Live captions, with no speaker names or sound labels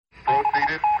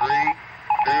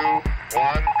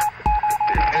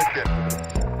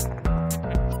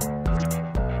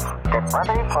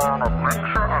ready for an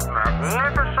adventure of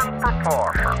magnificent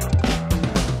proportions.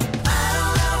 I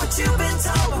don't know what you've been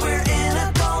told, but we're in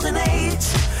a golden age.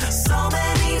 So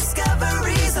many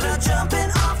discoveries that are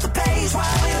jumping off the page. Wow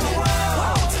in the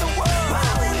world.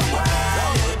 Wow in the world.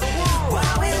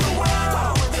 Wow in the world.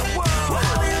 Wow in the world.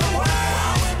 Wow in the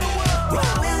world.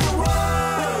 Wow in the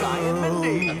world. I am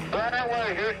Mindy. Right away,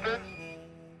 Houston.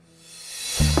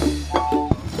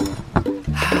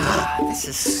 This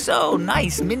is so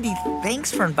nice. Mindy,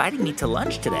 thanks for inviting me to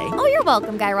lunch today. Oh, you're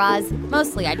welcome, Guy Raz.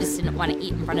 Mostly, I just didn't want to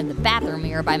eat in front of the bathroom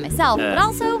mirror by myself. But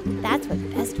also, that's what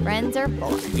best friends are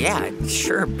for. Yeah, it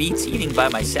sure beats eating by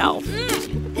myself.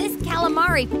 This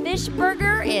calamari fish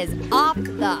burger is off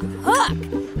the hook.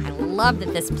 I love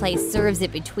that this place serves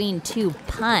it between two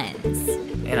puns.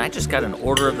 And I just got an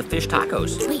order of the fish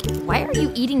tacos. Wait, why are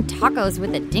you eating tacos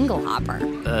with a dingle hopper?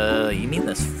 You mean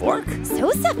this fork?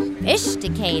 So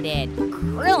sophisticated.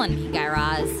 Grilling me, Guy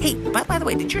Raz. Hey, by the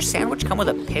way, did your sandwich come with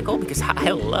a pickle? Because I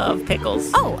love pickles.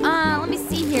 Oh, let me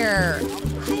see here.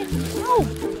 Oh,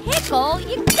 pickle?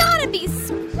 You gotta be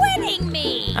squinting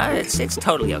me. It's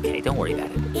totally okay. Don't worry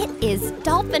about it. It is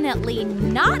definitely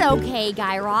not okay,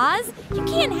 Guy Raz. You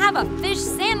can't have a fish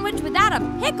sandwich without a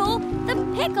pickle. The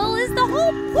pickle is the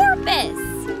whole purpose.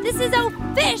 This is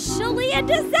officially a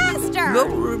disaster. No,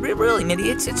 really, Mindy,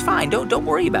 it's fine. Don't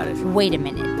worry about it. Wait a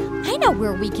minute. I know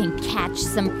where we can catch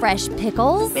some fresh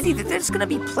pickles. Mindy, there's going to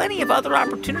be plenty of other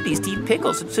opportunities to eat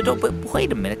pickles. So don't. But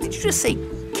wait a minute. Did you just say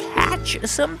catch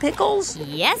some pickles?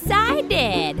 Yes, I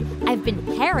did. I've been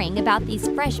hearing about these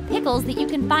fresh pickles that you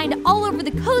can find all over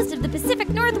the coast of the Pacific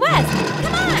Northwest.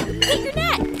 Come on, get your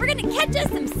net. We're going to catch us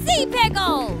some sea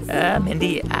pickles.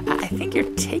 Mindy, I think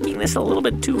you're taking this a little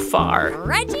bit too far.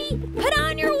 Reggie, put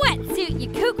on your wetsuit, you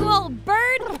cuckoo old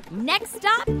bird. Next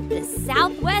stop, the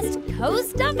southwest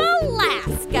coast of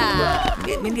Alaska.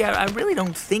 Mindy, I really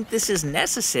don't think this is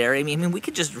necessary. I mean, we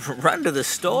could just run to the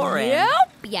store and...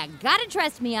 Nope, you gotta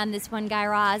trust me on this one, Guy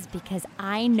Raz, because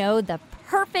I know the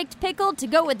perfect pickle to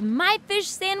go with my fish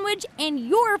sandwich and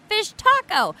your fish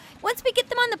taco. Once we get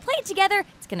them on the plate together,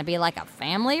 it's gonna be like a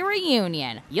family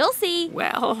reunion. You'll see.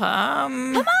 Well,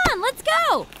 Come on, let's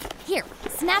go. Here,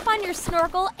 snap on your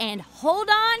snorkel and hold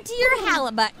on to your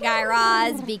halibut, Guy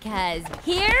Raz, because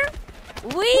here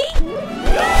we go.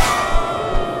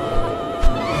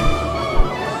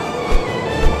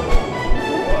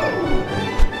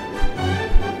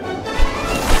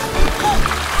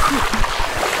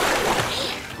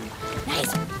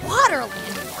 Nice water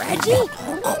landing, Reggie.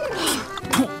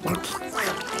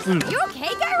 You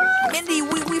okay, Guy Raz? Mindy,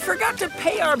 we forgot to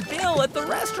pay our bill at the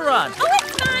restaurant. Oh,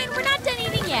 it's fine. We're not done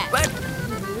eating yet. But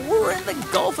we're in the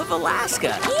Gulf of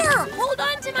Alaska. Here, hold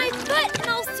on to my foot and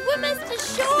I'll swim us to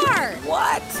shore.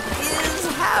 What is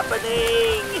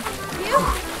happening? You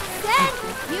said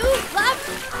you love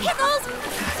pickles,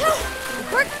 so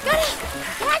we're gonna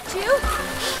catch you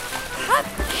a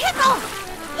pickle.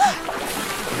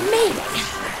 Made it.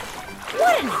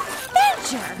 What an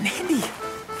adventure. Mindy,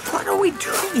 what are we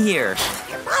doing here?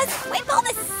 Here, Buzz, wipe all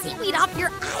the seaweed off your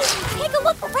eyes and take a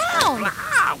look around.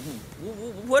 Ah,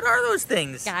 what are those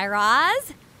things? Guy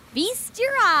Raz, feast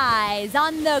your eyes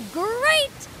on the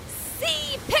great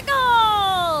Sea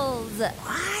Pickles.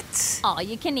 What? All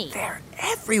you can eat. They're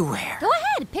everywhere. Go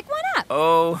ahead, pick one up.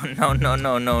 Oh,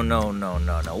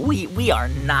 no. We are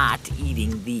not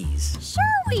eating these. Sure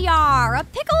we are. A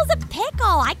pickle's a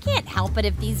pickle. I can't help it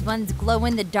if these ones glow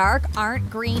in the dark, aren't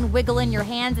green, wiggle in your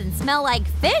hands, and smell like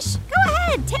fish. Go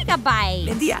ahead, take a bite.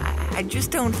 Mindy, I just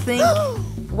don't think...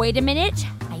 Wait a minute.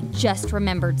 I just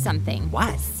remembered something.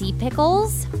 What? Sea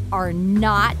pickles are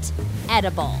not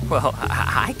edible. Well,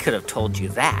 I could have told you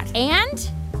that.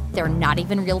 And they're not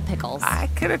even real pickles. I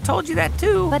could have told you that,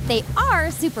 too. But they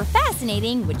are super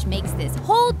fascinating, which makes this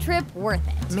whole trip worth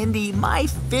it. Mindy, my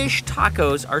fish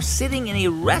tacos are sitting in a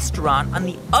restaurant on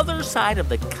the other side of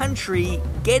the country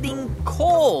getting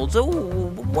cold. So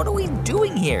what are we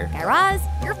doing here? Guy Raz,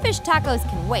 your fish tacos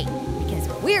can wait because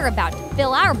we're about to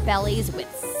fill our bellies with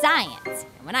science.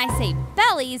 And when I say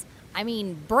bellies, I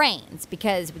mean brains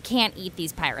because we can't eat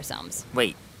these pyrosomes.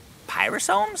 Wait,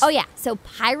 pyrosomes? Oh, yeah. So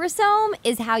pyrosome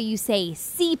is how you say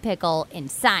sea pickle in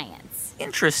science.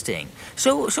 Interesting.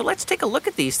 So let's take a look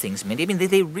at these things, Mindy. I mean,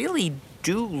 they really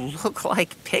do look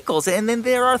like pickles, and then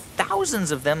there are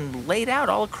thousands of them laid out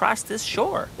all across this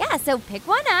shore. Yeah, so pick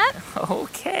one up.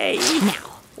 Okay.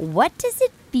 Now, what does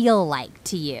it feel like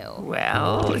to you?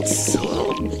 Well, it's a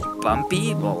little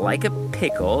bumpy, well, like a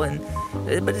pickle, and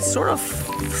but it's sort of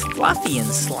fluffy and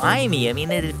slimy. I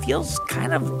mean, it feels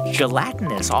kind of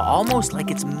gelatinous, almost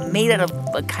like it's made out of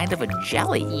a kind of a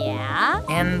jelly. Yeah?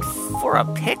 And for a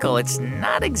pickle, it's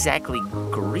not exactly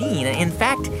green. In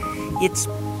fact,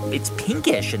 it's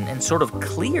pinkish and sort of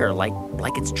clear, like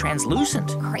it's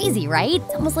translucent. Crazy, right?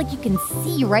 It's almost like you can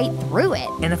see right through it.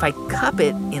 And if I cup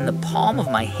it in the palm of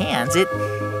my hands, it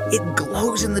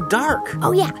glows in the dark.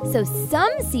 Oh, yeah. So some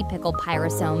sea pickle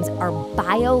pyrosomes are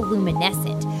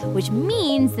bioluminescent, which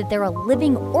means that they're a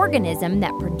living organism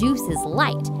that produces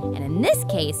light. And in this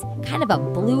case, kind of a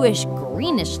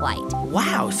bluish-greenish light.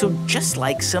 Wow, so just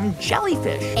like some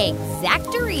jellyfish.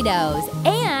 Exactoritos.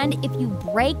 And if you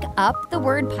break up the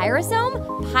word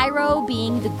pyrosome, pyro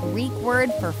being the Greek word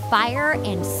for fire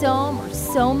and some or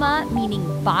soma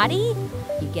meaning body,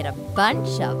 you get a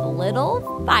bunch of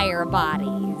little fire bodies.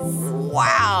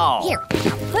 Wow. Here,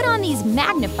 now put on these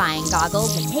magnifying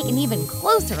goggles and take an even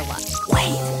closer look.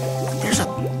 Wait, there's a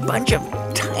bunch of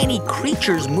tiny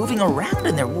creatures moving around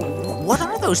in there. What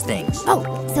are those things? Oh,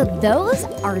 so those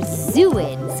are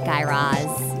zooids, Guy Raz.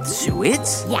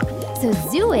 Zooids? Yeah, so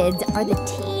zooids are the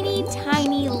teeny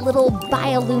tiny little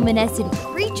bioluminescent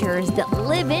creatures that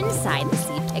live inside the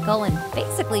sea pickle and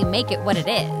basically make it what it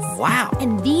is. Wow.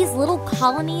 And these little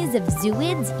colonies of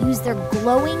zooids use their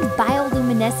glowing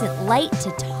bioluminescent light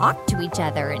to talk to each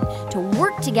other and to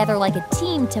work together like a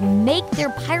team to make their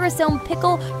pyrosome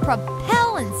pickle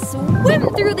propel and swim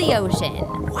through the ocean.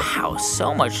 Wow,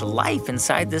 so much life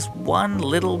inside this one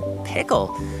little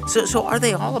pickle. So are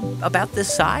they all about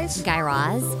this size? Guy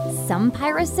Raz, some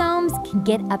pyrosomes can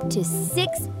get up to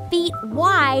 6 feet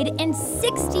wide and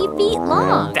 60 feet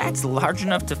long. That's large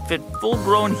enough to fit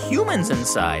full-grown humans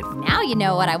inside. Now you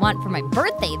know what I want for my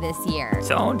birthday this year.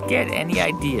 Don't get any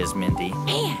ideas, Mindy.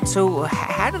 Man. So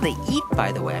how do they eat,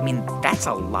 by the way? I mean, that's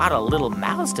a lot of little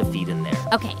mouths to feed in there.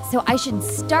 Okay, so I should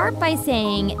start by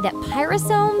saying that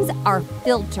pyrosomes are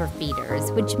filter feeders,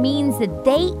 which means that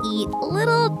they eat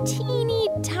little teeny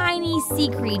tiny sea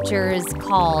creatures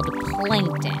called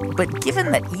plankton. But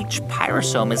given that each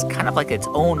pyrosome is kind of like its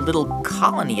own little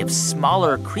colony of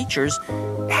smaller creatures,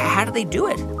 how do they do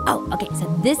it? Oh, okay, so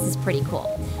this is pretty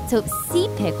cool. So sea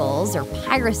pickles, or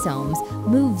pyrosomes,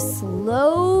 move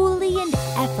slowly and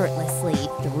effortlessly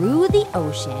through the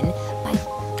ocean by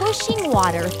pushing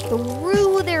water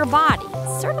through their bodies,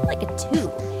 sort of like a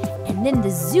tube. And then the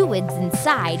zooids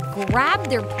inside grab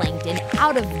their plankton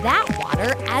out of that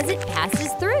water as it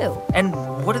passes through. And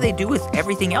what do they do with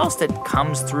everything else that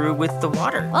comes through with the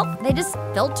water? Well, they just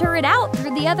filter it out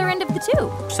through the other end of the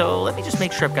tube. So let me just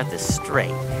make sure I've got this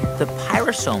straight. The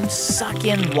pyrosomes suck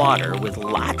in water with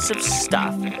lots of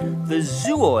stuff. The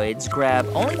zooids grab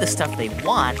only the stuff they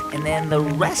want, and then the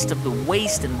rest of the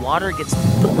waste and water gets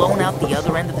blown out the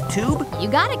other end of the tube? You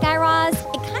got it, Guy Raz.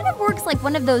 It kind of works like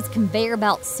one of those conveyor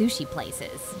belt sushi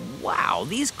places. Wow,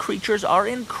 these creatures are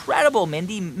incredible,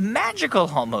 Mindy.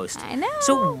 Magical almost. I know.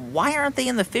 So why aren't they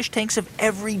in the fish tanks of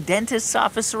every dentist's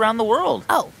office around the world?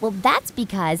 Oh, well, that's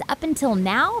because up until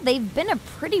now, they've been a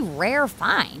pretty rare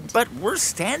find. But we're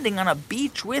standing on a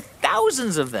beach with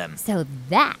thousands of them. So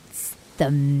that's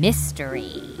the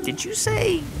mystery. Did you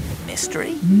say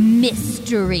mystery?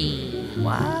 Mystery.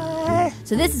 What?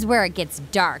 So this is where it gets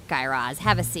dark, Guy Raz.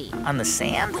 Have a seat. On the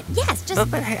sand? Yes,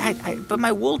 just... But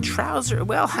my wool trouser,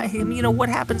 well, what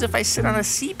happens if I sit on a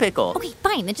sea pickle? Okay,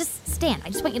 fine, then just stand. I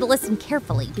just want you to listen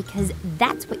carefully because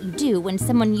that's what you do when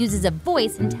someone uses a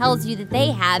voice and tells you that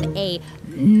they have a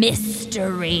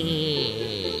mystery.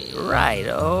 Right,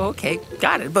 okay,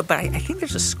 got it. But I think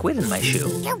there's a squid in my shoe.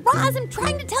 Yeah, Roz, I'm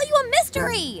trying to tell you a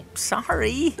mystery.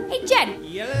 Sorry. Hey, Jen.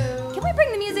 Yo. Can we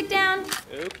bring the music down?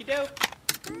 Okie doke.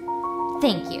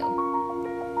 Thank you.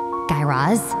 Guy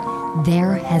Raz,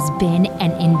 there has been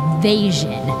an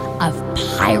invasion of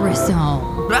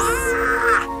pyrosomes.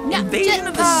 Ah! No, Invasion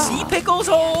of the sea pickles?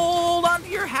 Hold on to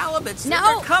your halibuts. No.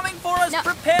 They're coming for us. No,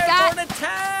 Prepare Guy- for an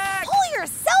attack. Pull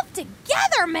yourself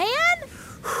together, man.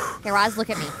 Hey, Roz, look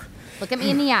at me. Look at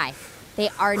me in the eye. They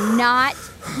are not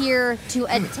here to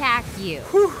attack you.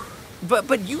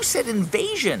 But you said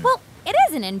invasion. Well, it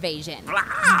is an invasion,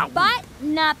 Ah! but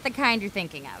not the kind you're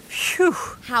thinking of. Phew.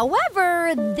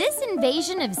 However, this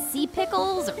invasion of sea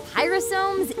pickles or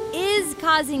pyrosomes is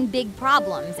causing big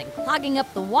problems and clogging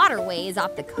up the waterways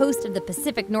off the coast of the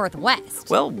Pacific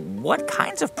Northwest. Well, what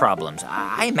kinds of problems?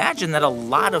 I imagine that a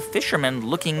lot of fishermen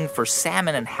looking for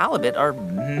salmon and halibut are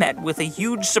met with a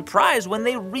huge surprise when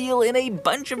they reel in a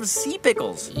bunch of sea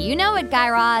pickles. You know it, Guy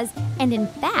Raz. And in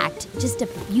fact, just a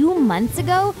few months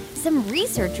ago, some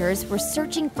researchers were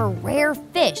searching for rare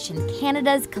fish in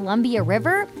Canada's Columbia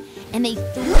River, and they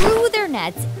threw their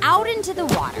nets out into the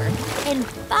water. And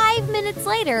 5 minutes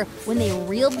later, when they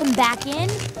reeled them back in,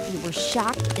 they were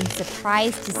shocked and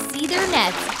surprised to see their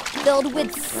nets filled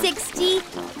with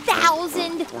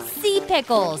 60,000 sea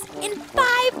pickles in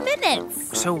 5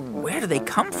 minutes. So where do they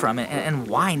come from and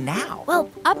why now? Well,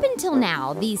 up until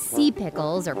now, these sea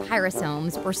pickles, or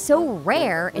pyrosomes, were so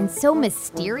rare and so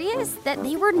mysterious that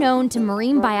they were known to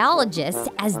marine biologists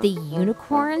as the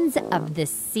unicorns of the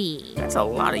sea. That's a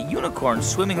lot of unicorns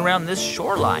swimming around this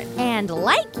shoreline. And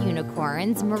like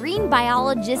unicorns, marine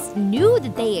biologists knew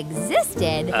that they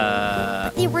existed,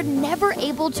 but they were never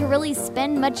able to really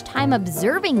spend much time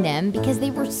observing them because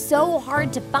they were so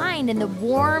hard to find in the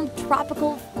warm,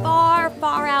 tropical, far,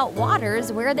 far out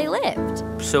waters where they lived.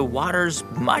 So waters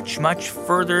much, much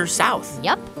further south.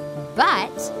 Yep,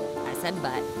 but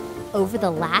over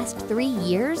the last 3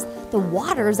 years, the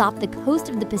waters off the coast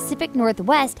of the Pacific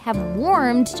Northwest have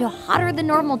warmed to hotter than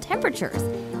normal temperatures.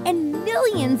 And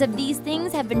millions of these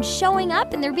things have been showing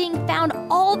up, and they're being found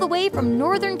all the way from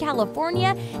Northern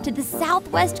California to the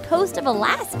southwest coast of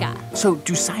Alaska. So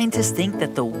do scientists think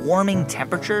that the warming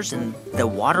temperatures in the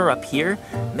water up here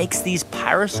makes these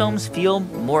pyrosomes feel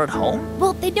more at home?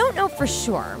 Well, they don't know for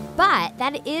sure, but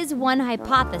that is one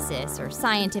hypothesis or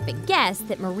scientific guess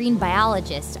that marine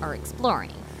biologists are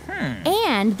exploring.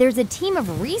 And there's a team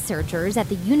of researchers at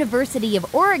the University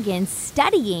of Oregon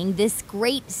studying this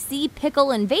great sea pickle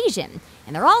invasion.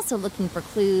 And they're also looking for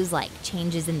clues like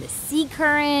changes in the sea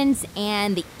currents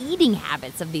and the eating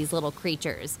habits of these little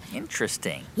creatures.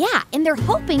 Interesting. Yeah, and they're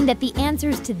hoping that the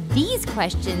answers to these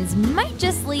questions might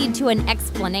just lead to an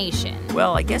explanation.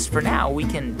 Well, I guess for now we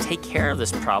can take care of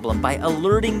this problem by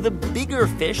alerting the bigger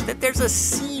fish that there's a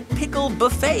sea pickle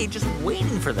buffet just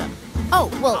waiting for them. Oh,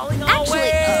 well, Calling all actually...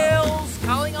 whales!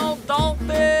 Calling all dolphins!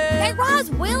 Guy Raz,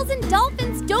 whales and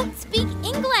dolphins don't speak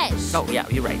English. Oh, yeah,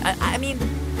 you're right. I mean...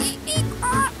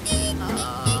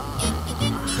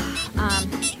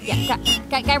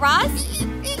 Guy Raz,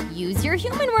 use your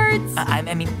human words.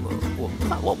 I mean,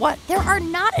 what? There are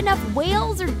not enough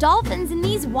whales or dolphins in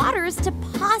these waters to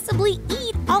possibly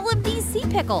eat all of these sea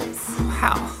pickles.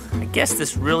 Wow, I guess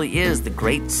this really is the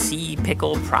great sea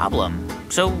pickle problem.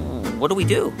 So what do we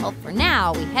do? Well, for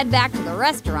now, we head back to the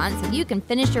restaurant so you can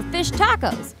finish your fish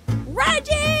tacos.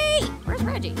 Reggie! Where's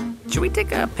Reggie? Should we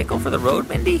take a pickle for the road,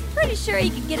 Mindy? Pretty sure you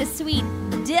could get a sweet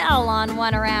dill on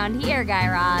one around here, Guy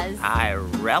Raz. I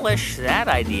relish that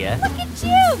idea. Look at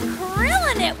you,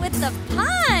 grilling it with the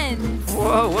puns.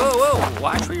 Whoa.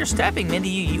 Watch where you're stepping, Mindy.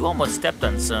 You almost stepped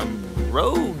on some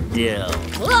road dill.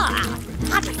 Ugh,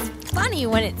 it's funny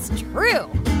when it's true.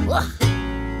 Ugh.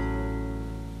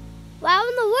 Wow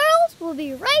in the World will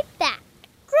be right back.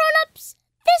 Grown-ups,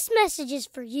 this message is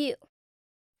for you.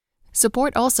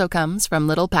 Support also comes from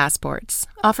Little Passports,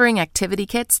 offering activity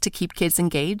kits to keep kids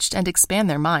engaged and expand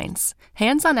their minds.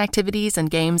 Hands-on activities and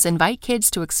games invite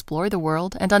kids to explore the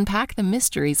world and unpack the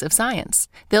mysteries of science.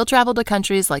 They'll travel to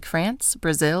countries like France,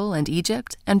 Brazil, and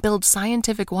Egypt and build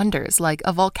scientific wonders like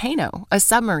a volcano, a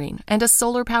submarine, and a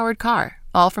solar-powered car,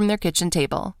 all from their kitchen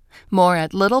table. More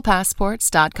at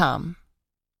littlepassports.com.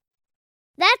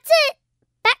 That's it.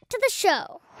 Back to the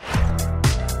show.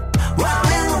 Wow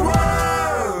in the world.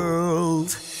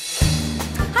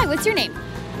 Hi, what's your name?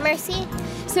 Mercy?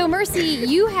 So, Mercy,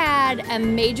 you had a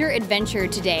major adventure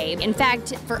today. In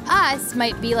fact, for us,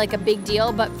 might be like a big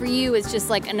deal, but for you, it's just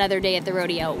like another day at the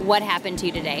rodeo. What happened to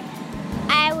you today?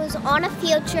 I was on a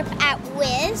field trip at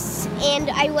Wiz, and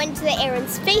I went to the Air and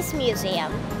Space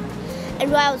Museum.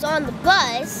 And while I was on the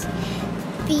bus,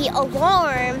 the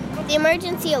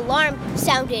emergency alarm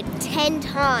sounded 10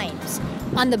 times.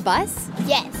 On the bus?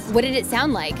 Yes. What did it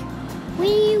sound like?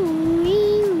 Wee,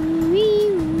 wee, wee.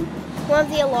 One of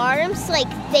the alarms, like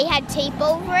they had tape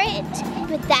over it,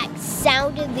 but that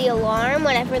sounded the alarm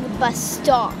whenever the bus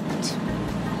stopped.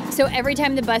 So every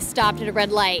time the bus stopped at a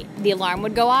red light, the alarm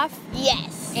would go off?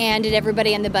 Yes. And did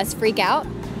everybody on the bus freak out?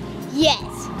 Yes.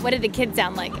 What did the kids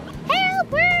sound like?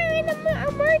 Help! We're in an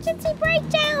emergency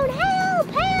breakdown! Help!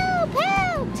 Help!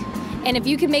 Help! And if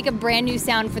you could make a brand new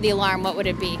sound for the alarm, what would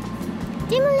it be?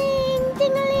 Ding-a-ling,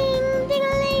 ding-a-ling,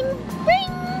 ding-a-ling,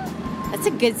 ring! That's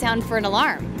a good sound for an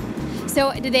alarm.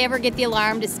 So did they ever get the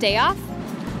alarm to stay off?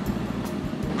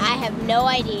 I have no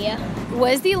idea.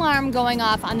 Was the alarm going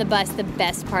off on the bus the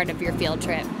best part of your field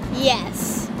trip?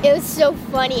 Yes. It was so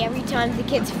funny every time the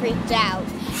kids freaked out.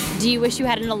 Do you wish you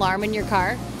had an alarm in your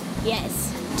car?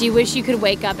 Yes. Do you wish you could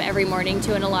wake up every morning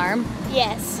to an alarm?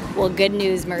 Yes. Well, good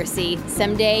news, Mercy.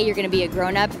 Someday you're going to be a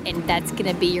grown-up, and that's going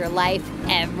to be your life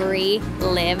every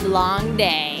live-long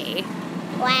day.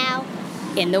 Wow.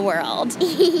 In the world.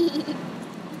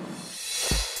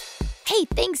 Hey,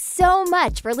 thanks so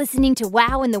much for listening to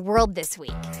Wow in the World this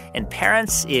week. And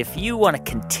parents, if you want to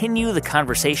continue the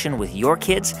conversation with your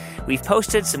kids, we've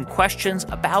posted some questions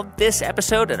about this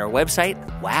episode at our website,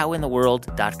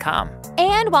 wowintheworld.com.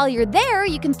 And while you're there,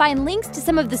 you can find links to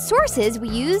some of the sources we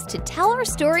used to tell our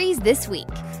stories this week.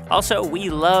 Also, we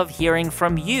love hearing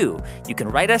from you. You can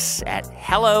write us at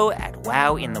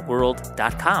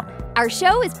hello@wowintheworld.com. Our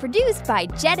show is produced by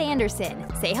Jed Anderson.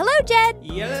 Say hello, Jed.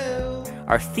 Hello.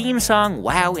 Our theme song,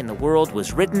 Wow in the World,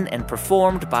 was written and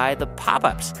performed by The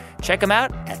Pop-Ups. Check them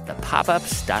out at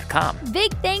thepopups.com.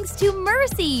 Big thanks to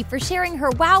Mercy for sharing her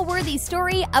wow-worthy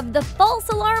story of the false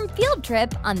alarm field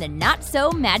trip on the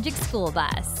Not-So-Magic School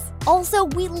Bus. Also,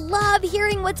 we love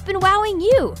hearing what's been wowing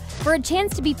you. For a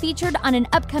chance to be featured on an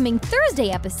upcoming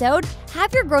Thursday episode,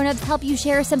 have your grown-ups help you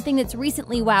share something that's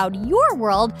recently wowed your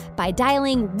world by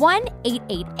dialing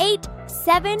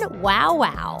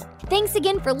 1-888-7-WOW-WOW. Thanks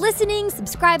again for listening,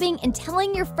 subscribing, and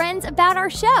telling your friends about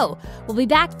our show. We'll be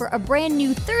back for a brand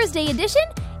new Thursday edition.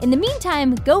 In the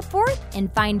meantime, go forth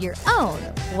and find your own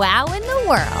wow in the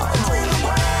world.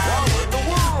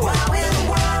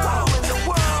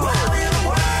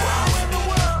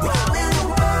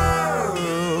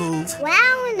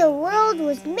 Wow in the World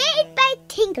was made by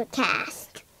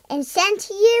Tinkercast and sent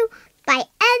to you by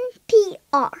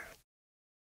NPR.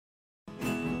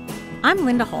 I'm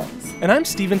Linda Holmes. And I'm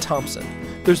Stephen Thompson.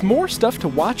 There's more stuff to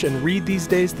watch and read these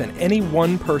days than any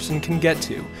one person can get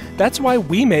to. That's why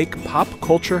we make Pop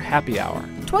Culture Happy Hour.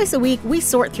 Twice a week, we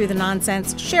sort through the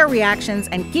nonsense, share reactions,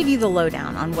 and give you the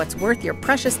lowdown on what's worth your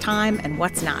precious time and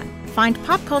what's not. Find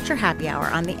Pop Culture Happy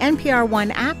Hour on the NPR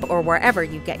One app or wherever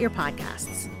you get your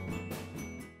podcasts.